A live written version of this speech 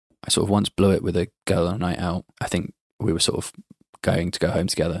I sort of once blew it with a girl on a night out. I think we were sort of going to go home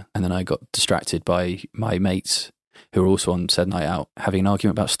together, and then I got distracted by my mates who were also on said night out having an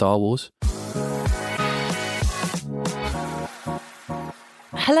argument about Star Wars.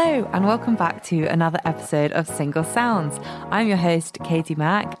 Hello and welcome back to another episode of Single Sounds. I'm your host, Katie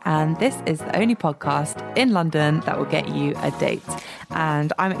Mack, and this is the only podcast in London that will get you a date.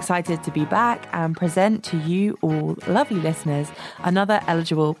 And I'm excited to be back and present to you all lovely listeners another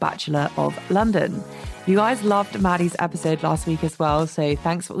eligible Bachelor of London. You guys loved Maddie's episode last week as well, so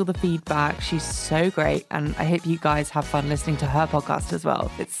thanks for all the feedback. She's so great, and I hope you guys have fun listening to her podcast as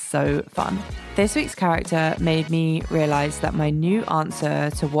well. It's so fun. This week's character made me realise that my new answer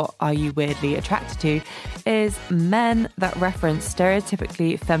to what are you weirdly attracted to is men that reference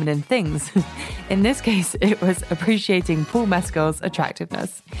stereotypically feminine things. In this case, it was appreciating Paul Mescal's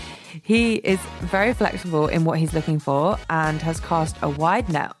attractiveness. He is very flexible in what he's looking for and has cast a wide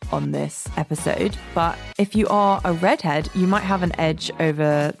net on this episode. But if you are a redhead, you might have an edge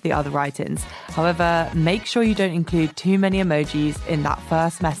over the other write-ins. However, make sure you don't include too many emojis in that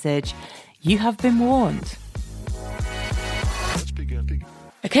first message. You have been warned.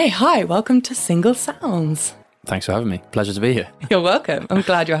 Okay, hi, welcome to Single Sounds. Thanks for having me. Pleasure to be here. You're welcome. I'm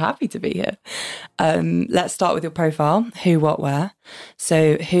glad you're happy to be here. Let's start with your profile. Who, what, where.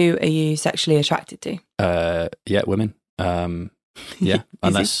 So who are you sexually attracted to? Yeah, women. Yeah,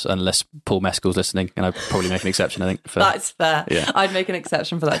 unless Paul Mescal's listening, and I'd probably make an exception, I think. That's fair. Yeah. I'd make an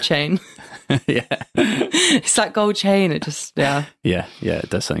exception for that chain. Yeah. It's that gold chain. It just, yeah. Yeah,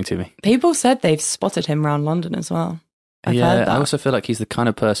 it does something to me. People said they've spotted him around London as well. I've heard that. I also feel like he's the kind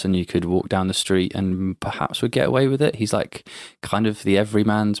of person you could walk down the street and perhaps would get away with it. He's like kind of the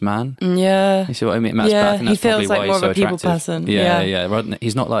everyman's man. Yeah. You see what I mean? I think he that's feels probably like why more he's of so a people attractive. person. Yeah.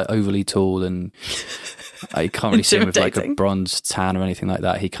 He's not like overly tall, and I can't really see him with like a bronze tan or anything like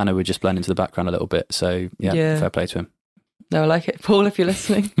that. He kind of would just blend into the background a little bit. So yeah. Fair play to him. No, I like it. Paul, if you're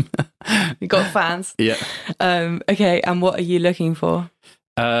listening, you got fans. Yeah. Okay, and what are you looking for?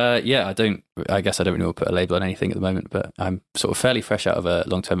 I guess I don't really want to put a label on anything at the moment, but I'm sort of fairly fresh out of a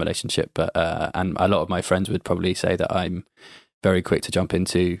long-term relationship, but and a lot of my friends would probably say that I'm very quick to jump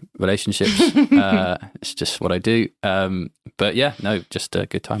into relationships. It's just what I do. But yeah, no, just a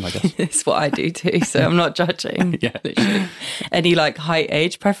good time, I guess. It's what I do too, so I'm not judging. Yeah. Literally. Any like height,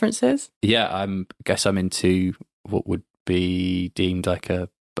 age preferences? Yeah, guess I'm into what would be deemed like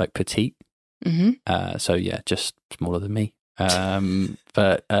petite. Mm-hmm. So yeah, just smaller than me.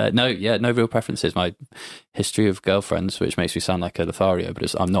 But no real preferences. My history of girlfriends, which makes me sound like a Lothario,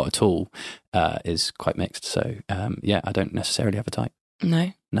 but I'm not at all, is quite mixed. So I don't necessarily have a type.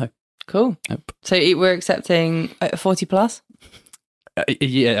 No. Cool. Nope. So we're accepting 40 plus?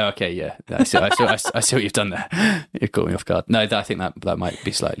 Yeah. Okay. Yeah. I see what you've done there. You've caught me off guard. No, I think that might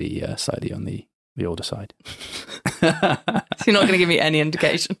be slightly on the older side. So you're not going to give me any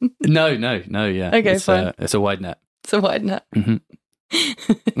indication? No. Yeah. Okay, fine. It's a wide net. It's a wide net.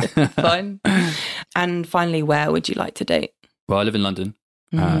 Mm-hmm. Fine. And finally, where would you like to date? Well, I live in London,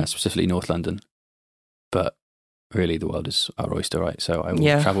 specifically North London, but really the world is our oyster, right? So I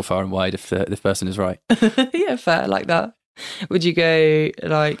will travel far and wide if this person is right. Yeah, fair, like that. Would you go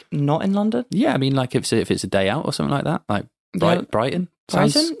like not in London? Yeah, I mean, like if it's a day out or something like that, like Brighton.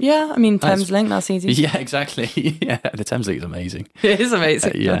 Brighton? Yeah, I mean, Thames Link, that's easy. Yeah, exactly. Yeah, the Thames Link is amazing. It is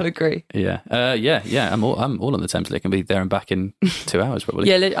amazing. Yeah. I agree. Yeah. I'm all on the Thames Link. I'll be there and back in 2 hours probably.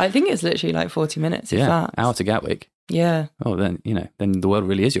 Yeah, I think it's literally like 40 minutes. Yeah, hour to Gatwick. Yeah. Oh, then the world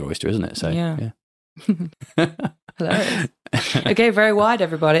really is your oyster, isn't it? So yeah. Hilarious. Okay, very wide,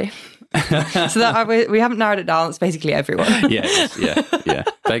 everybody. So that we haven't narrowed it down. It's basically everyone. Yeah.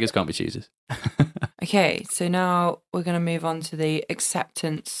 Beggars can't be choosers. Okay, so now we're going to move on to the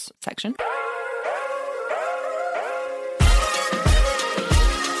acceptance section.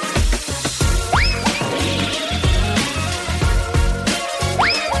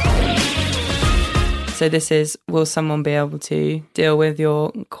 So this is, will someone be able to deal with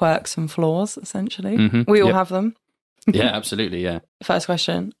your quirks and flaws, essentially? Mm-hmm. We all have them. Yeah, absolutely, yeah. First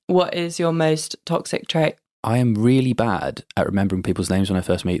question, what is your most toxic trait? I am really bad at remembering people's names when I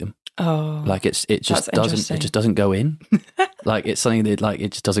first meet them. Oh, like it just doesn't go in. Like it's something that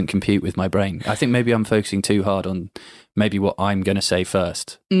it just doesn't compute with my brain. I think maybe I'm focusing too hard on maybe what I'm going to say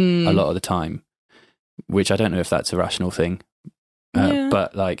first a lot of the time, which I don't know if that's a rational thing.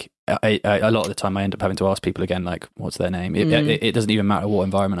 But like a lot of the time I end up having to ask people again, like, what's their name? It doesn't even matter what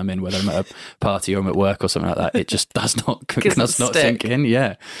environment I'm in, whether I'm at a party or I'm at work or something like that. It just does not sink in.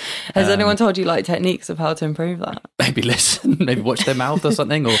 Yeah. Has anyone told you like techniques of how to improve that? Maybe listen, maybe watch their mouth or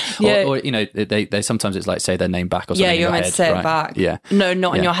something, or you know, they sometimes it's like say their name back or something. Yeah, you're in your meant head, to say right? it back. Yeah. No,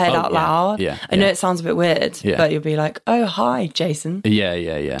 not in your head out loud. Yeah. I know it sounds a bit weird, but you'll be like, "Oh, hi, Jason."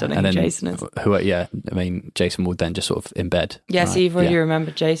 Yeah. Don't know who Jason is. I mean, Jason would then just sort of embed. Yeah, so you've already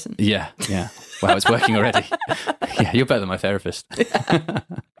remembered Jason. Yeah. Wow, it's working already. Yeah, you're better than my therapist.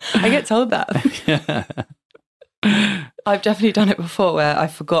 I get told that. I've definitely done it before where I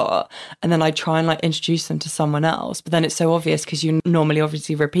forgot and then I try and like introduce them to someone else, but then it's so obvious because you normally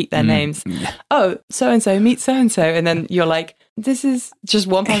obviously repeat their names. Oh, so-and-so meet so-and-so, and then you're like, this is just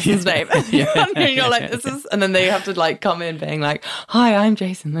one person's name. And you're like, this is, and then they have to like come in being like, hi, I'm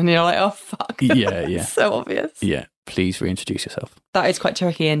Jason, and you're like, oh fuck. Yeah. It's so obvious. Yeah, please reintroduce yourself. That is quite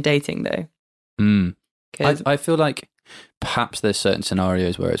tricky in dating though. I feel like perhaps there's certain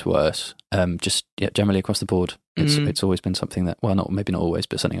scenarios where it's worse. Generally across the board, it's always been something that, well, maybe not always,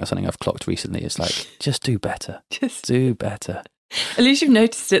 but something I've clocked recently is like, just do better. Just do better. At least you've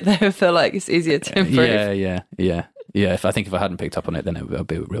noticed it though. I feel like it's easier to improve. Yeah. If I hadn't picked up on it, then it would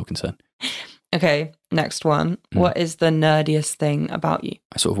be a real concern. Okay, next one. What is the nerdiest thing about you?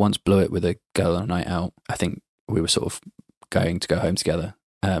 I sort of once blew it with a girl on a night out. I think we were sort of going to go home together.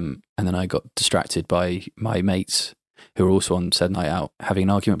 And then I got distracted by my mates who were also on said night out having an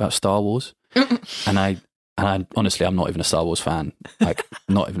argument about Star Wars. and I honestly, I'm not even a Star Wars fan, like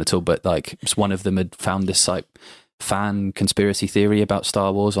not even at all. But like, one of them had found this like fan conspiracy theory about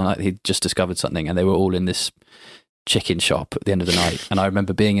Star Wars, on like he'd just discovered something, and they were all in this chicken shop at the end of the night. And I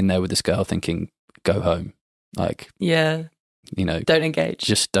remember being in there with this girl, thinking, "Go home, like, yeah, you know, don't engage,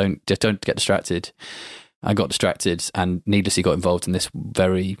 just don't get distracted." I got distracted and needlessly got involved in this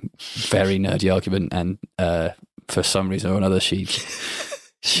very, very nerdy argument. And for some reason or another, she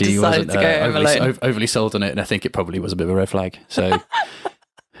wasn't overly sold on it. And I think it probably was a bit of a red flag. So,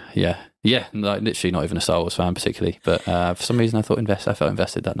 yeah, like, literally not even a Star Wars fan particularly. But for some reason, I felt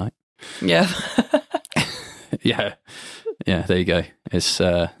invested that night. Yeah. Yeah, there you go. It's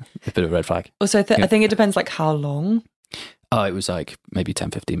a bit of a red flag. Also, I think it depends like how long. Oh, it was like maybe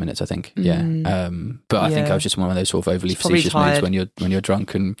 10-15 minutes, I think. Yeah. But I think I was just one of those sort of overly facetious moods when you're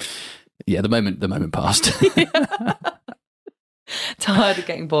drunk, and the moment passed. Tired of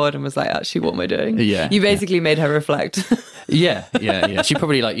getting bored and was like, actually, what am I doing? Yeah. You basically made her reflect. Yeah. She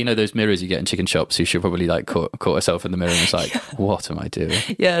probably, like, you know, those mirrors you get in chicken shops, she probably like caught herself in the mirror and was like, what am I doing?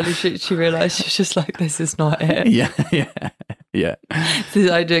 Yeah, she realised she was just like, this is not it. Yeah.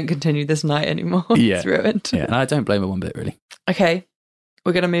 I don't continue this night anymore. It's ruined. Yeah, and I don't blame her one bit, really. Okay,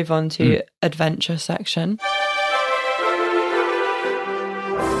 we're going to move on to adventure section.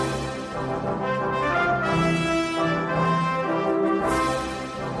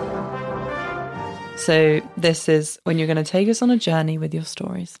 So this is when you're going to take us on a journey with your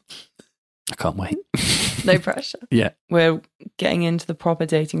stories. I can't wait. No pressure. Yeah. We're getting into the proper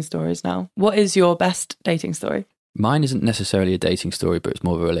dating stories now. What is your best dating story? Mine isn't necessarily a dating story, but it's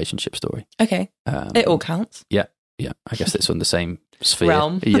more of a relationship story. Okay. It all counts. Yeah. I guess it's on the same sphere.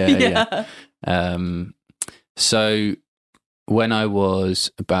 Realm. Yeah. So when I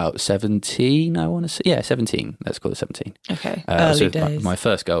was about 17, I want to say, 17. Let's call it 17. Okay. Early days. My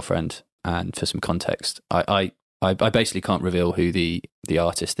first girlfriend, and for some context, I basically can't reveal who the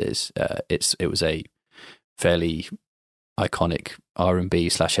artist is. It was a fairly iconic R&B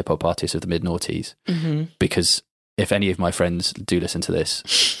 / hip hop artist of the mid noughties, because if any of my friends do listen to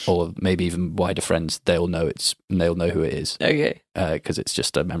this, or maybe even wider friends, they'll know who it is. Okay. Because it's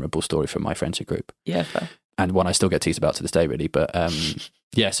just a memorable story from my friendship group. Yeah, fair. And one I still get teased about to this day, really. But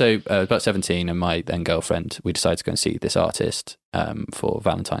so about 17, and my then girlfriend, we decided to go and see this artist for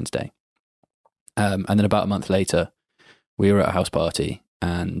Valentine's Day. And then about a month later, we were at a house party,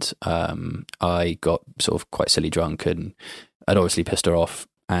 and I got sort of quite silly drunk, and I'd obviously pissed her off.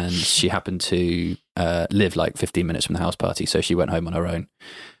 And she happened to live like 15 minutes from the house party, so she went home on her own.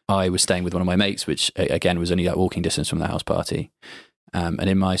 I was staying with one of my mates, which again was only like walking distance from the house party. And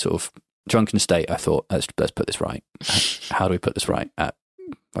in my sort of drunken state, I thought, let's put this right. How do we put this right at,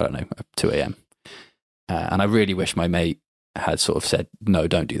 I don't know, 2 a.m. And I really wish my mate had sort of said, no,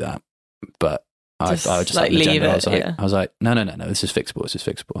 don't do that. But I just like leave it. I was like, no, this is fixable.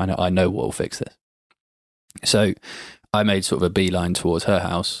 I know what will fix this. So I made sort of a beeline towards her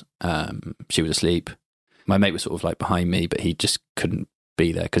house. She was asleep. My mate was sort of like behind me, but he just couldn't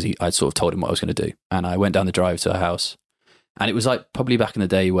be there because I'd sort of told him what I was going to do. And I went down the drive to her house, And it was like probably back in the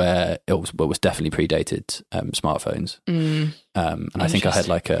day where it was definitely predated smartphones. And I think I had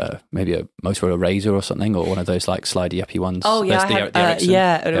like maybe a Motorola Razor or something, or one of those like slidey uppy ones. Oh yeah, the Ericsson.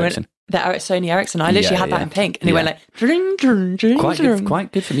 Ericsson. The Sony Ericsson. I literally had that in pink, and they went like dring, dring, dring,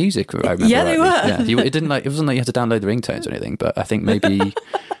 quite good for music. I remember. Yeah, they were. Yeah, it wasn't like you had to download the ringtones or anything, but I think maybe.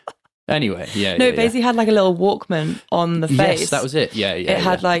 Anyway, it basically had like a little Walkman on the face. Yes, that was it. Yeah, it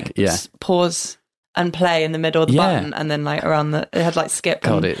had like pause and play in the middle of the button, and then like around it had like skip.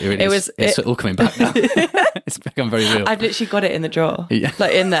 God, it's all coming back now. It's become very real. I've literally got it in the drawer,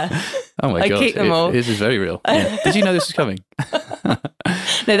 like in there. Oh my god, keep them all. This is very real. Yeah. Did you know this was coming?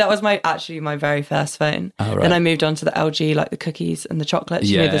 No, that was my very first phone. Oh, right. Then I moved on to the LG, like the cookies and the chocolates.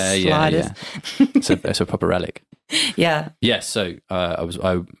 Yeah, the sliders. Yeah. It's a proper relic. Yeah. Yes. So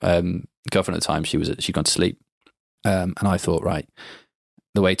girlfriend at the time, she'd gone to sleep, and I thought, right,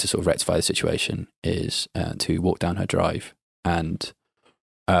 the way to sort of rectify the situation is to walk down her drive and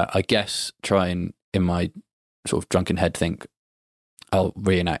I guess try and in my sort of drunken head think I'll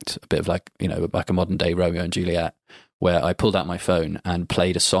reenact a bit of like a modern day Romeo and Juliet, where I pulled out my phone and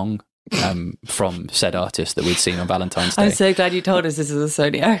played a song from said artist that we'd seen on Valentine's Day. I'm so glad you told us this is a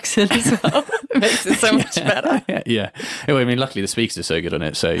Sony Ericsson as well. It makes it so much better. Yeah. Well, I mean, luckily the speakers are so good on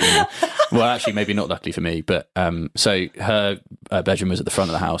it. So, well, actually, maybe not luckily for me, but so her bedroom was at the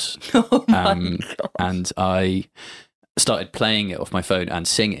front of the house. Oh my God. And I started playing it off my phone and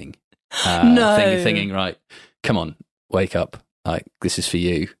singing. No. Thinking, right, come on, wake up. Like, this is for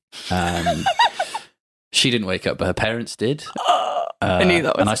you. She didn't wake up, but her parents did. I knew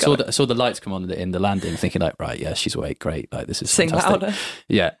that was. And I saw the lights come on in the landing, thinking like, right, yeah, she's awake, great, like this is sing fantastic. louder.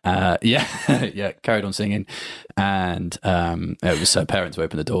 Yeah, yeah. Carried on singing, and it was her parents who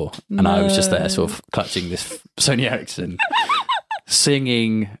opened the door, and I was just there, sort of clutching this Sony Ericsson,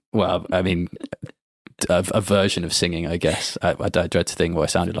 singing. Well, I mean, a version of singing, I guess. I dread to think what I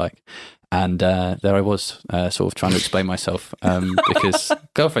sounded like. And there I was, sort of trying to explain myself, because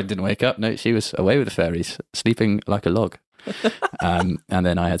girlfriend didn't wake up. No, she was away with the fairies, sleeping like a log. And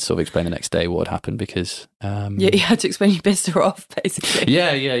then I had to sort of explain the next day what had happened, because you had to explain you pissed her off, basically.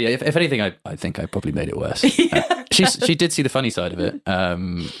 Yeah. If anything, I think I probably made it worse. She did see the funny side of it,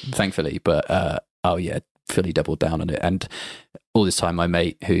 thankfully, but fully doubled down on it. And all this time, my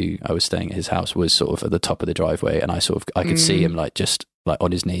mate, who I was staying at his house, was sort of at the top of the driveway, and I could see him like just like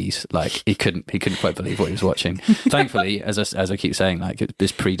on his knees, like he couldn't quite believe what he was watching. Thankfully, as I keep saying, like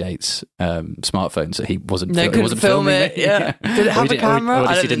this predates smartphones, so he wasn't filming it. Yeah. Did it have a camera?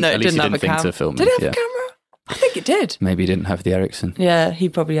 I didn't know. It didn't have a camera. Did it have a camera? I think it did. Maybe he didn't have the Ericsson. Yeah, he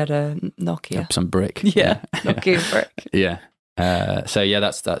probably had a Nokia. Some brick. Yeah, Nokia brick. Yeah. So yeah,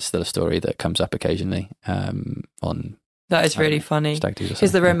 that's still a story that comes up occasionally on. That is really funny,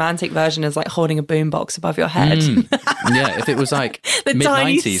 because the romantic version is like holding a boombox above your head. Yeah, if it was like the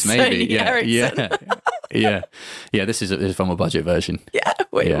mid-90s, maybe. Yeah. This is a far more budget version. Yeah,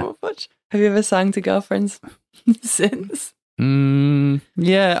 way more budget. Have you ever sung to girlfriends since? Yeah,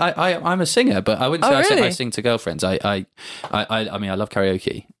 I'm a singer, but I wouldn't say really? I sing to girlfriends. I mean, I love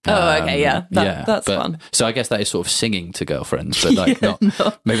karaoke. Okay, yeah, that's fun. So I guess that is sort of singing to girlfriends, but like not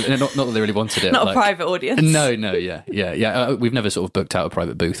that they really wanted it. Not like, a private audience. No, yeah. We've never sort of booked out a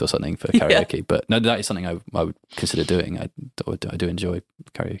private booth or something for karaoke, but no, that is something I would consider doing. I do enjoy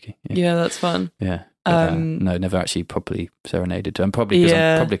karaoke. Yeah, that's fun. Yeah, but, no, never actually properly serenaded. And probably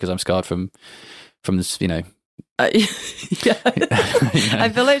because I'm scarred from this, I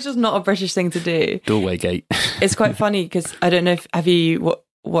feel like it's just not a British thing to do. Doorway gate. It's quite funny because I don't know have you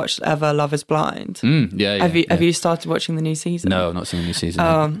watched ever Love Is Blind? Have you started watching the new season? No, I've not seen the new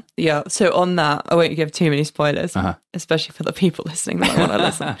season. Yeah. So on that, I won't give too many spoilers, especially for the people listening that might want to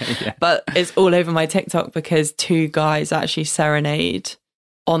listen. But it's all over my TikTok because two guys actually serenade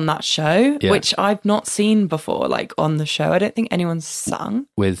on that show, which I've not seen before, like on the show. I don't think anyone's sung.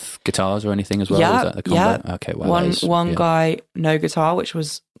 With guitars or anything as well? Yeah, is that the combo? Okay, well, one guy, no guitar, which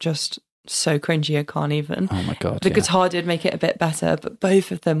was just so cringy, I can't even. Oh my God. The guitar did make it a bit better, but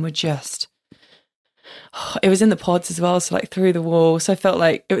both of them were just... It was in the pods as well, so like through the wall. So I felt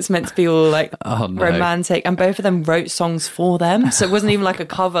like it was meant to be all like romantic, and both of them wrote songs for them. So it wasn't even like a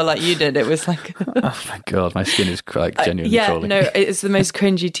cover like you did. It was like, oh my God, my skin is like genuinely crawling. No, it's the most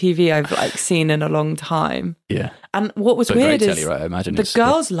cringy TV I've like seen in a long time. Yeah. And what was weird is right? I imagine the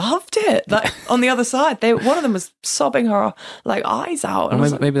girls loved it. Like on the other side, one of them was sobbing her like eyes out.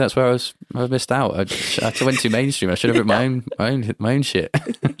 And maybe that's where I missed out. I went too mainstream. I should have written my own shit.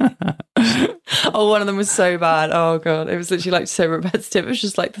 Oh, one of them was so bad. Oh God, it was literally like so repetitive. It was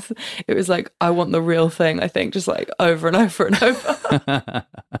just like it was like I want the real thing. I think just like over and over and over.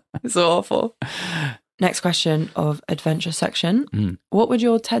 It's awful. next question of adventure section. What would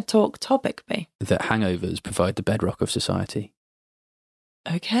your TED Talk topic be? That hangovers provide the bedrock of society.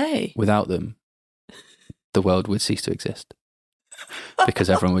 Okay. Without them, the world would cease to exist because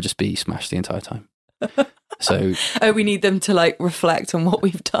everyone would just be smashed the entire time. So, we need them to like reflect on what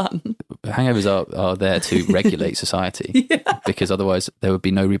we've done. Hangovers are there to regulate society, because otherwise there would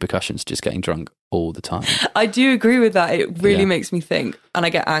be no repercussions just getting drunk all the time. I do agree with that. It really makes me think, and I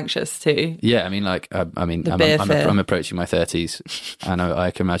get anxious too. Yeah, I mean, I'm approaching my 30s, and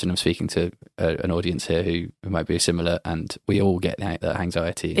I can imagine I'm speaking to an audience here who might be similar, and we all get that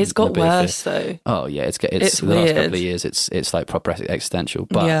anxiety. It's got worse though. Oh yeah, it's the weird. last couple of years. It's like proper existential,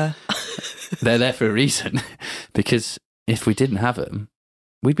 but they're there for a reason. Because if we didn't have them,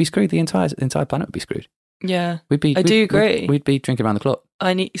 we'd be screwed. The entire planet would be screwed. Yeah, I do agree. We'd be drinking around the clock.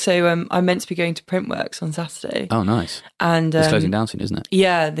 I'm meant to be going to Printworks on Saturday. Oh, nice. And it's closing down soon, isn't it?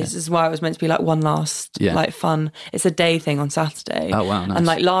 Yeah, this is why it was meant to be like one last like fun. It's a day thing on Saturday. Oh wow, nice. And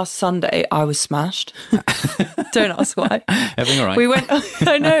like last Sunday, I was smashed. Don't ask why. Everything all right? We went.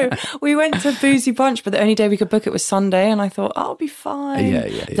 I know. We went to Boozy Brunch, but the only day we could book it was Sunday, and I thought I'll be fine.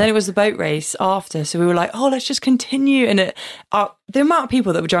 Yeah. Then it was the boat race after, so we were like, oh, let's just continue. And the amount of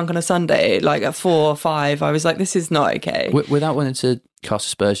people that were drunk on a Sunday, like at 4 or 5, I was like, this is not okay. Without wanting to cast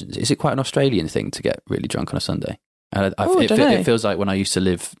aspersions, is it quite an Australian thing to get really drunk on a Sunday? It feels like when I used to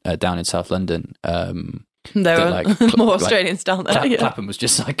live down in South London, there were more Australians down there. Clapham was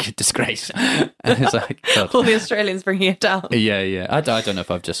just like a disgrace. And it's like, God. All the Australians bringing it down. Yeah. I don't know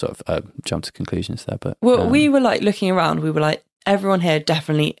if I've just sort of jumped to conclusions there, but we were like looking around. We were like, everyone here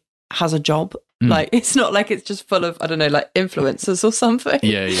definitely has a job. Like, it's not like it's just full of, I don't know, like influencers or something.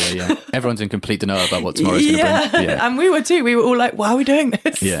 Yeah. Everyone's in complete denial about what tomorrow's going to bring. Yeah, and we were too. We were all like, why are we doing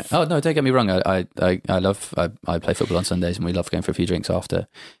this? Yeah. Oh, no, don't get me wrong. I play football on Sundays and we love going for a few drinks after.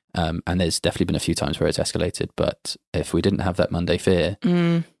 And there's definitely been a few times where it's escalated. But if we didn't have that Monday fear,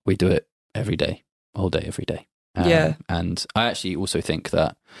 we do it every day, all day, every day. And I actually also think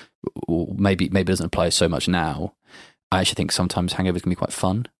that maybe it doesn't apply so much now. I actually think sometimes hangovers can be quite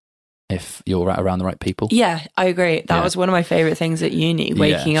fun if you're around the right people. Yeah, I agree. That was one of my favourite things at uni,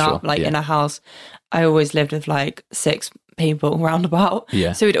 waking up in a house. I always lived with like 6 people roundabout.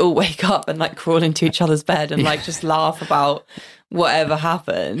 Yeah. So we'd all wake up and like crawl into each other's bed and like just laugh about whatever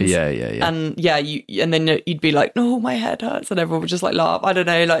happens. Yeah. And and then you'd be like, no, my head hurts, and everyone would just like laugh. I don't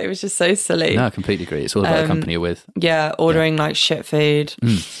know, like it was just so silly. No, I completely agree. It's all about the company you're with. Yeah, ordering like shit food.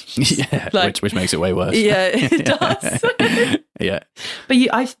 Yeah, like, which makes it way worse. Yeah, it does. Yeah. But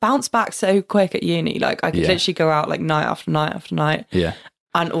I bounced back so quick at uni. Like I could literally go out like night after night after night. Yeah.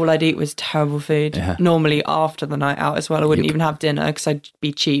 And all I'd eat was terrible food. Normally after the night out as well. I wouldn't even have dinner because I'd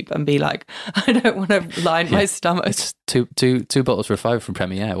be cheap and be like, I don't want to line my stomach. It's two bottles for $5 from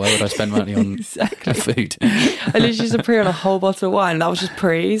Premier. Why would I spend money on food? I literally used to pre on a whole bottle of wine. That was just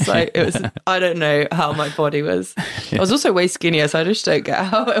pre's. Like it was. I don't know how my body was. I was also way skinnier, so I just don't get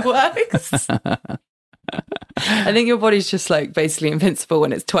how it works. I think your body's just like basically invincible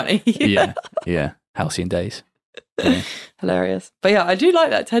when it's 20. Yeah. Halcyon days. Yeah. Hilarious. But yeah, I do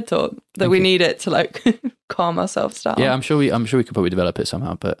like that TED Talk that we need it to like calm ourselves down. Yeah, I'm sure we could probably develop it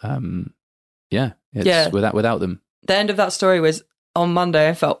somehow, but without them. The end of that story was on Monday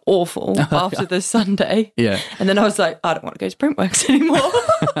I felt awful after the Sunday. Yeah. And then I was like, I don't want to go to Printworks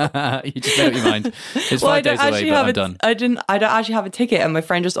anymore. You just made up your mind. It's 5 days away, but I'm done. I don't actually have a ticket, and my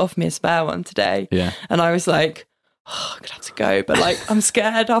friend just offered me a spare one today. Yeah. And I was like, I'm gonna have to go, but like I'm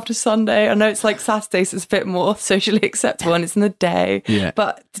scared after Sunday. I know it's like Saturday, so it's a bit more socially acceptable and it's in the day. Yeah.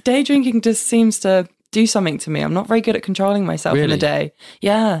 But day drinking just seems to do something to me. I'm not very good at controlling myself in the day.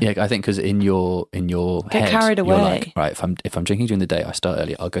 Yeah. Yeah, I think because in your get head, carried away. You're like, right, if I'm drinking during the day, I start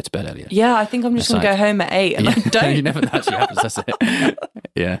earlier. I'll go to bed earlier. Yeah, I think I'm just gonna go home at 8 and I don't. You never actually happens. That's it.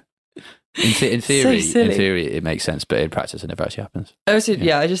 Yeah. In theory, it makes sense, but in practice, it never actually happens. Also,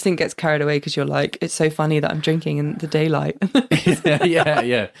 I just think it gets carried away because you're like, it's so funny that I'm drinking in the daylight.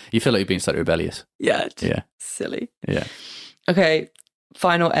 yeah. You feel like you're being slightly rebellious. Yeah. Silly. Yeah. Okay.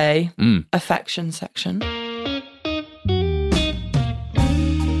 Final A. Affection section.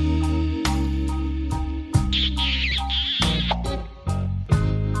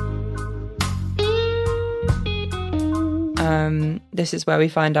 This is where we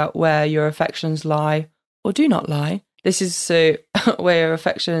find out where your affections lie or do not lie. This is so where your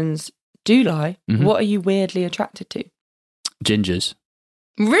affections do lie. Mm-hmm. What are you weirdly attracted to? Gingers.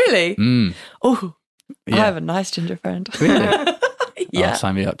 Really? Oh, I have a nice ginger friend. Really? Yeah. Oh,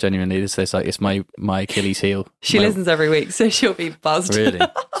 sign me up, genuinely. It's my Achilles heel. She listens every week, so she'll be buzzed. Really?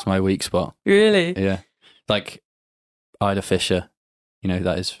 It's my weak spot. Really? Yeah. Like Ida Fisher,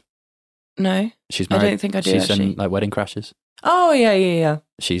 that is... No. She's married. I don't think I do, She's actually. in like Wedding Crashers. Oh, yeah.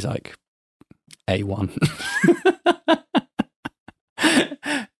 She's like A1.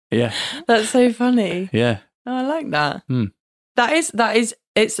 Yeah. That's so funny. Yeah. Oh, I like that. Mm. That is,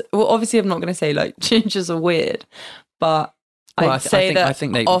 it's, well, obviously I'm not going to say like gingers are weird, but Well, I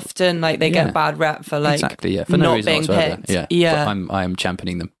think they often like they get a bad rep for like exactly, yeah, for no not reason being whatsoever. picked. Yeah. But I am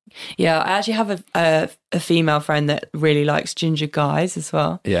championing them. Yeah, I actually have a female friend that really likes ginger guys as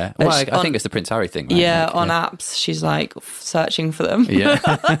well. Yeah. Well, I think it's the Prince Harry thing, right? Yeah, like, on apps, she's like searching for them. Yeah.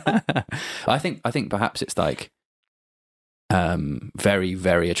 I think perhaps it's like very,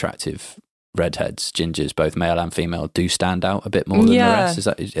 very attractive redheads, gingers, both male and female, do stand out a bit more than the rest.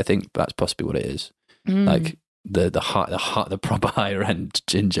 I think that's possibly what it is. Like the proper higher end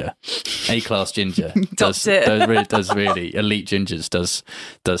ginger, A-class ginger does really elite gingers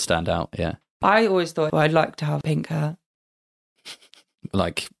does stand out. Yeah. I always thought I'd like to have pink hair.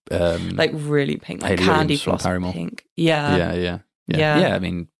 Like really pink, like Hayley candy Williams from floss Paramore. pink. Yeah. I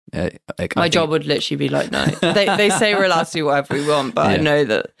mean, my job would literally be like, no. They say we're allowed to do whatever we want, but I know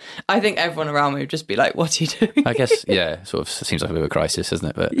that I think everyone around me would just be like, what are you doing? I guess, sort of seems like a bit of a crisis, doesn't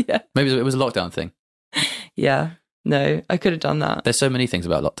it? But maybe it was a lockdown thing. Yeah. No, I could have done that. There's so many things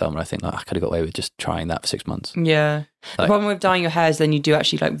about lockdown where I think like, I could have got away with just trying that for 6 months. Yeah. The problem with dyeing your hair is then you do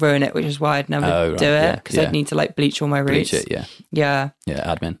actually like ruin it, which is why I'd never do it, because I'd need to like bleach all my roots. Bleach it, Yeah.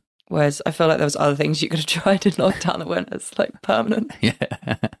 Yeah, admin. Whereas I feel like there was other things you could have tried in lockdown that weren't as like permanent.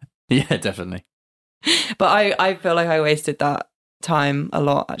 Yeah. Yeah, definitely. But I feel like I wasted that time a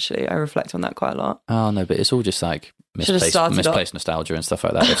lot, actually. I reflect on that quite a lot. Oh, no, but it's all just like misplaced nostalgia and stuff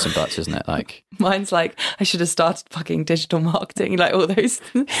like that, ifs and buts, isn't it? Like mine's like, I should have started fucking digital marketing, like all those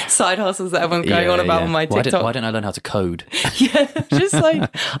side hustles that everyone's going on about on my TikTok. Why didn't I learn how to code? Just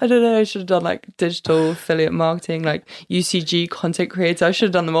like, I don't know, I should have done like digital affiliate marketing, like UCG content creator. I should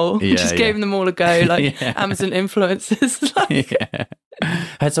have done them all. Just gave them all a go, like Amazon influencers. I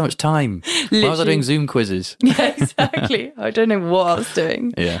had so much time. Why was I doing Zoom quizzes? Yeah, exactly. I don't know what I was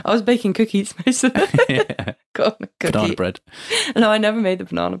doing. Yeah. I was baking cookies most of the time. Banana bread. No, I never made the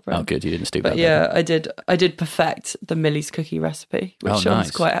banana bread. Oh, good. You didn't stoop that. But yeah, I did perfect the Millie's cookie recipe, which I was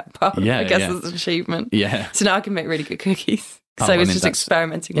quite proud of. I guess it's an achievement. Yeah. So now I can make really good cookies. So I was just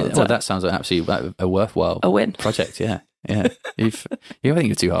experimenting all the time. Well, that sounds like absolutely a worthwhile win project. Yeah. Yeah. I think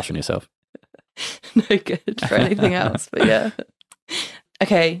you're too harsh on yourself. No good for anything else, but yeah.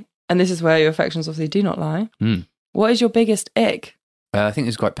 Okay, and this is where your affections obviously do not lie. What is your biggest ick? I think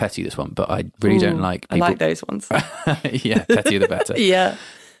it's quite petty, this one, but I really don't like people... I like those ones. Yeah, pettier the better. Yeah.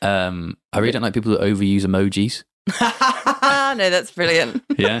 I really don't like people that overuse emojis. No, that's brilliant.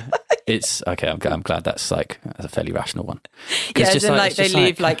 Yeah. It's okay. I'm glad that's a fairly rational one. Yeah, just like they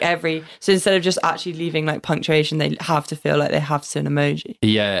leave like every, so instead of just actually leaving like punctuation, they have to feel like they have to an emoji.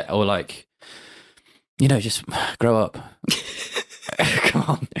 Yeah, or like, just grow up. Come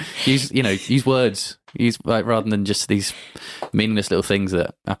on, use words. Use like rather than just these meaningless little things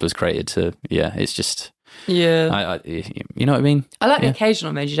that Apple's created. It's just I you know what I mean. I like the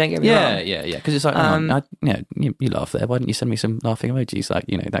occasional emoji. Don't get me wrong. Yeah. Because it's like, you laugh there. Why didn't you send me some laughing emojis? Like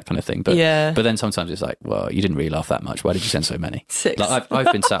that kind of thing. But but then sometimes it's like, well, you didn't really laugh that much. Why did you send so many? 6. Like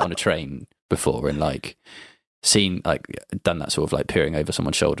I've been sat on a train before and like seen done that sort of like peering over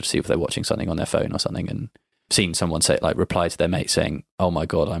someone's shoulder to see if they're watching something on their phone or something and seen someone say reply to their mate saying, "Oh my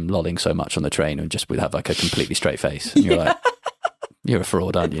god, I'm lolling so much on the train," and just would have like a completely straight face. And you're like, you're a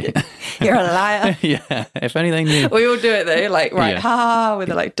fraud, aren't you? You're a liar. Yeah. If only they knew. We all do it though, like ha with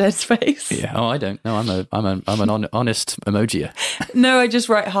a dead face. Yeah. Oh, I don't. No, I'm an honest emoji. No, I just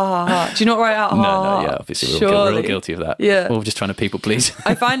write ha. Do you not write out ha? No. Yeah, obviously we're all guilty of that. Yeah. We're all just trying to people please.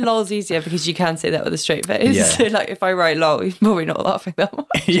 I find lol's easier because you can say that with a straight face. Yeah. So if I write lol, you're probably not laughing that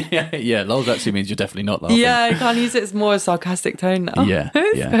much. Yeah. Lol actually means you're definitely not laughing. Yeah, I can't use it as more a sarcastic tone now. Yeah.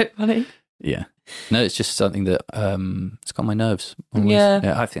 It's quite funny. Yeah. No, it's just something that it's got on my nerves. Always.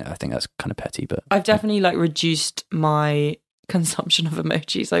 Yeah. I think that's kind of petty, but I've definitely reduced my consumption of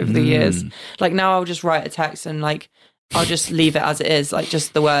emojis over the years. Like now I'll just write a text and I'll just leave it as it is,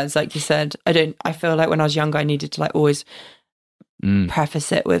 just the words, like you said. I feel like when I was younger I needed to always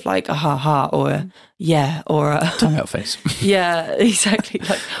preface it with a ha or a yeah or a tongue out face. Yeah, exactly.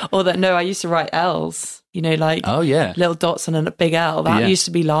 Or that I used to write L's. Oh yeah, little dots on a big L. That used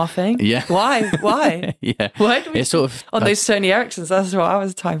to be laughing. Yeah. Wwhy? Yeah. Why do we? It's sort of on those Sony Ericssons. That's what I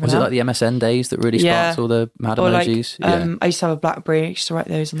was typing. Was it like the MSN days that really sparked all the mad emojis? I used to have a BlackBerry. I used to write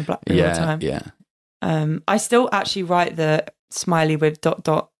those on the BlackBerry all the time. Yeah. I still actually write the smiley with ...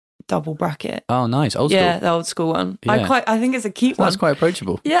 double bracket. Oh, nice. Old school. Yeah, the old school one. Yeah. I think it's a cute one. That's quite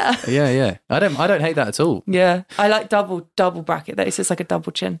approachable. Yeah. Yeah. I don't hate that at all. Yeah. I like double bracket though. So it's like a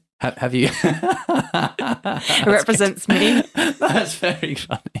double chin. Have you? It represents me. That's very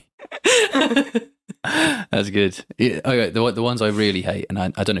funny. That's good. Yeah, okay, the ones I really hate, and I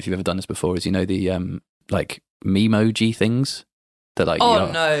don't know if you've ever done this before, is the like memoji things. That like,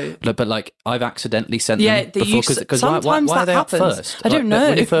 no. But like I've accidentally sent them before because why are they happens. up first? I don't know.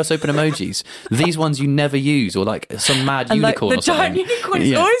 When you first open emojis, these ones you never use, or like some mad and unicorn like or something. The giant unicorn.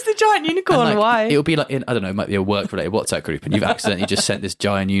 It's always the giant unicorn. Like, why? It'll be like I don't know, it might be a work related WhatsApp group, and you've accidentally just sent this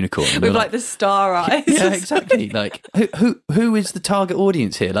giant unicorn with like the star eyes. Yeah, exactly. Like who is the target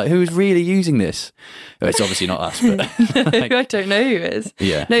audience here? Like who is really using this? Well, it's obviously not us, but like, I don't know who is.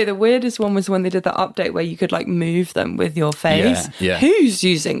 Yeah. No, the weirdest one was when they did that update where you could like move them with your face. Yeah. Who's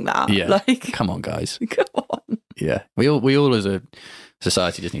using that? Yeah. Like, come on, guys. Come on. Yeah. We all as a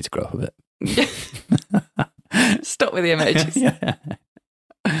society just need to grow up a bit. Stop with the emojis. Yeah.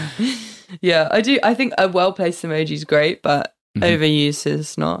 Yeah, I do. I think a well-placed emoji is great, but overuse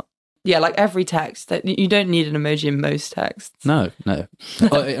is not. Yeah, like every text that you don't need an emoji in most texts. No.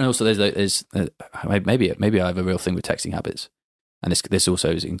 And also there's maybe I have a real thing with texting habits, and this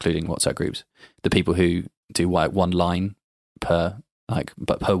also is including WhatsApp groups. The people who do like one line per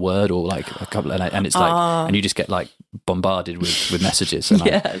word, or like a couple, and it's like, and you just get like bombarded with messages. And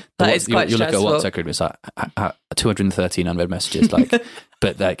that is quite you look at a stressful. WhatsApp group, it's like 213 unread messages, like,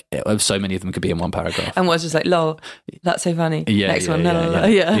 but like so many of them could be in one paragraph. And was just like, lol, that's so funny. Yeah, Next one,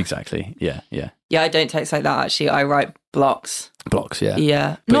 yeah, exactly. Yeah. Yeah, I don't text like that. Actually, I write blocks. Blocks, yeah.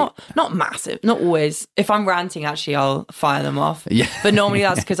 Yeah, But, not massive, not always. If I'm ranting, actually, I'll fire them off. Yeah. But normally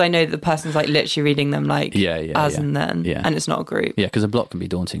that's because I know that the person's like literally reading them like as and then, and it's not a group. Yeah, because a block can be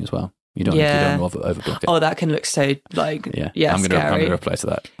daunting as well. You don't overblock it. Oh, that can look so like I'm scary. gonna reply to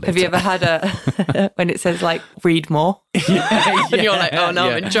that later. Have you ever had a when it says like read more? And you're like, oh no,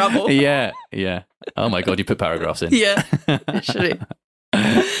 I'm in trouble. Yeah. Oh my god, you put paragraphs in. Yeah, literally.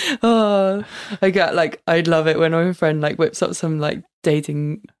 Oh, I'd love it when my friend like whips up some like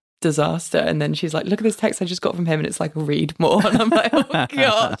dating disaster, and then she's like, look at this text I just got from him, and it's like read more, and I'm like, oh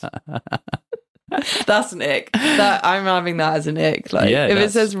god. That's an ick. That I'm having that as an ick. Like if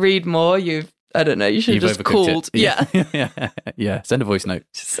it says read more, you should have just called. Yeah. Yeah. Send a voice note.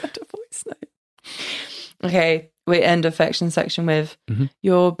 Just send a voice note. Okay, we end affection section with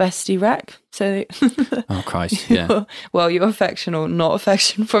your bestie rec. So oh Christ, yeah. Well, your affection or not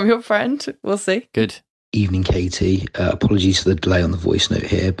affection from your friend. We'll see. Good. Evening, Katie. Apologies for the delay on the voice note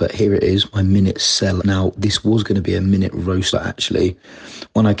here, but here it is, my minute sell. Now, this was going to be a minute roaster, actually.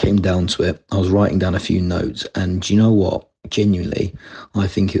 When I came down to it, I was writing down a few notes, and do you know what? Genuinely, I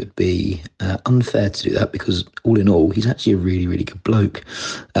think it would be unfair to do that, because all in all, he's actually a really, really good bloke.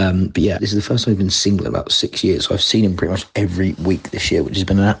 But yeah, this is the first time I've been single in about 6 years, so I've seen him pretty much every week this year, which has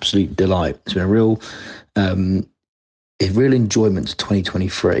been an absolute delight. It's been a real enjoyment to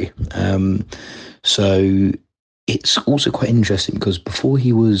 2023. So it's also quite interesting because before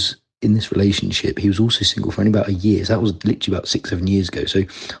he was in this relationship, he was also single for only about a year. So that was literally about 6-7 years ago. So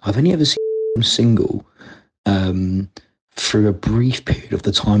I've only ever seen him single through a brief period of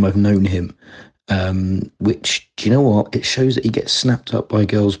the time I've known him, which, do you know what? It shows that he gets snapped up by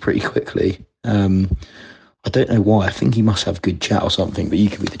girls pretty quickly. I don't know why. I think he must have good chat or something, but you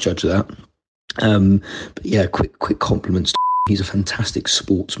can be the judge of that. But yeah, quick compliments to he's a fantastic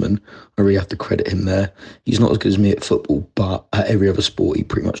sportsman. I really have to credit him there. He's not as good as me at football, but at every other sport, he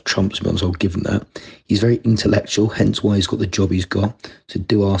pretty much trumps me on, so I'll give him that. He's very intellectual, hence why he's got the job he's got. So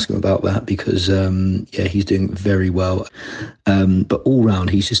do ask him about that, because, he's doing very well. But all round,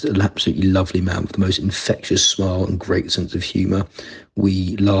 he's just an absolutely lovely man with the most infectious smile and great sense of humour.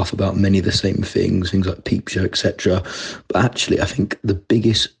 We laugh about many of the same things like Peep Show, etc. But actually, I think the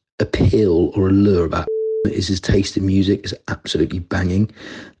biggest appeal or allure about is his taste in music is absolutely banging.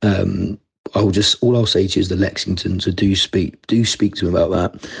 All I'll say to you is the Lexington, so do speak to him about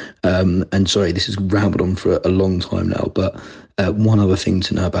that. And sorry, this has rambled on for a long time now, but one other thing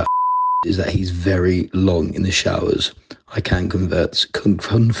to know about is that he's very long in the showers. I can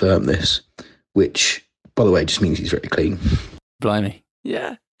confirm this, which, by the way, just means he's very clean. Blimey.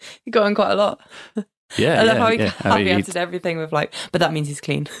 Yeah, you got on quite a lot. Yeah, I love how he answered everything with like, but that means he's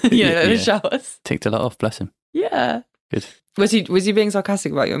clean. The showers. Ticked a lot off, bless him. Yeah. Good. Was he being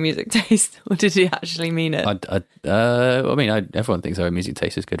sarcastic about your music taste, or did he actually mean it? Everyone thinks our music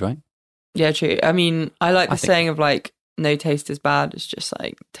taste is good, right? Yeah, true. I mean, I like the saying of like, no taste is bad. It's just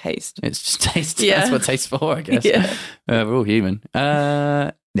like taste. It's just taste. Yeah. That's what taste's for, I guess. Yeah. We're all human.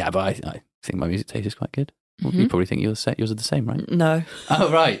 But I think my music taste is quite good. Well, you probably think yours are the same, right? No.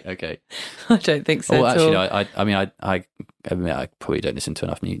 Oh, right. Okay. I don't think so. Well, at actually, all. no, I mean, I admit I probably don't listen to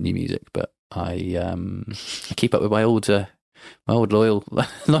enough new music, but I keep up with my old loyal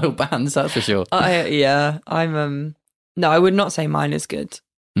bands. That's for sure. I'm. No, I would not say mine is good.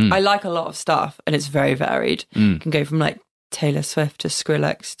 Mm. I like a lot of stuff, and it's very varied. Mm. You can go from like Taylor Swift to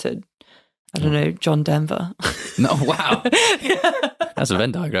Skrillex to, I don't know, John Denver. No, wow. Yeah. That's a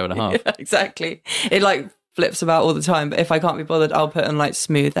Venn diagram and a half. Yeah, exactly. It like flips about all the time, but if I can't be bothered, I'll put on like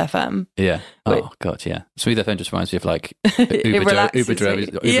Smooth FM. Yeah. Wait. Oh god, yeah. Smooth FM just reminds me of like relaxes Uber drivers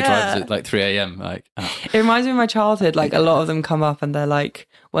at like 3 a.m. Like, It reminds me of my childhood. Like a lot of them come up and they're like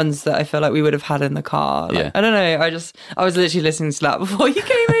ones that I feel like we would have had in the car. Like, Yeah. I don't know. I was literally listening to that before you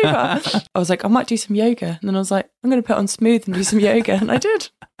came over. I was like, I might do some yoga. And then I was like, I'm going to put on Smooth and do some yoga. And I did.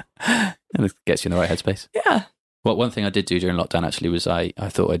 and it gets you in the right headspace. Yeah. Well, one thing I did do during lockdown actually was I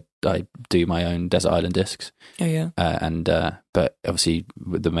thought I'd do my own Desert Island discs. Oh, yeah. But obviously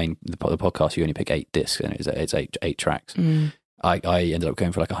with the podcast, you only pick 8 discs and it's eight tracks. Mm. I ended up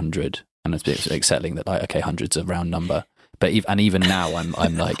going for like 100, and it's a bit settling that like, okay, 100's a round number. But even now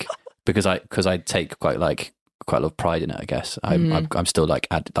I'm like, because I take quite a lot of pride in it, I guess. I'm still like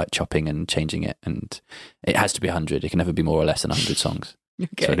chopping and changing it, and it has to be 100. It can never be more or less than 100 songs. Okay.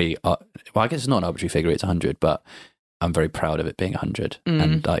 It's really, well, I guess it's not an arbitrary figure. It's 100, but I'm very proud of it being 100.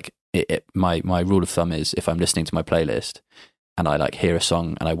 And like my rule of thumb is if I'm listening to my playlist and I like hear a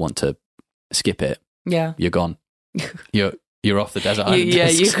song and I want to skip it, Yeah. you're gone. You're off the Desert Island.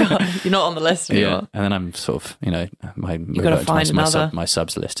 You're not on the list anymore. Yeah, and then I'm sort of, you gotta find another. My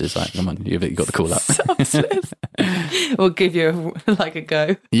subs list is like, come on, you've got to call up. Subs list. We'll give you a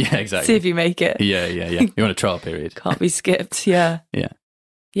go. Yeah, exactly. See if you make it. Yeah. You want a trial period? Can't be skipped. Yeah. Yeah.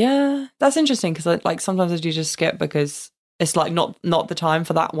 Yeah, that's interesting because like sometimes I do just skip because it's like not the time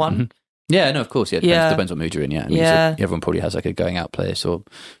for that one. Mm-hmm. Yeah, no, of course. Yeah, depends what mood you're in. Yeah, Yeah. Everyone probably has like a going out playlist or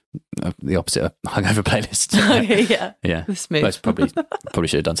the opposite, a hungover playlist. Okay, yeah. Yeah, Smooth. I probably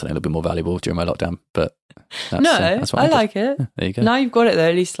should have done something a little bit more valuable during my lockdown, but that's what I did. like it. There you go. Now you've got it though,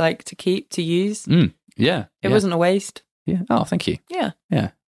 at least like to keep, to use. Yeah, It wasn't a waste. Yeah. Oh, thank you. Yeah. Yeah.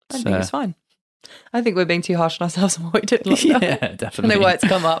 I think it's fine. I think we're being too harsh on ourselves on what we did. Yeah, definitely. I know why it's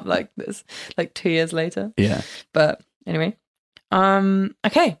come up like this, like 2 years later. Yeah. But anyway,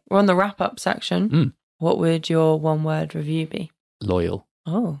 okay, we're on the wrap up section. What would your one word review be? Loyal.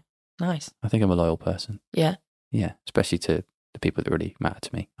 Oh, nice. I think I'm a loyal person. Yeah. Yeah, especially to the people that really matter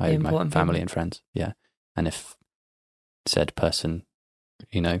to me. My important family people. and friends. Yeah, and if said person,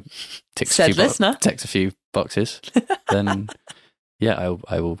 ticks Said listener. ticks a few boxes, then yeah,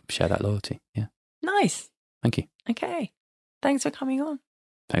 I will share that loyalty. Yeah. Nice. Thank you. Okay. Thanks for coming on.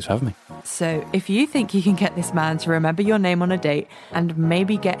 Thanks for having me. So, if you think you can get this man to remember your name on a date and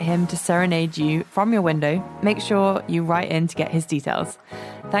maybe get him to serenade you from your window, make sure you write in to get his details.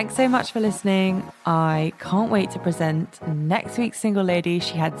 Thanks so much for listening. I can't wait to present next week's single lady.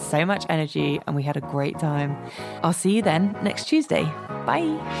 She had so much energy and we had a great time. I'll see you then next Tuesday.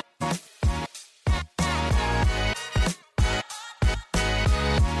 Bye.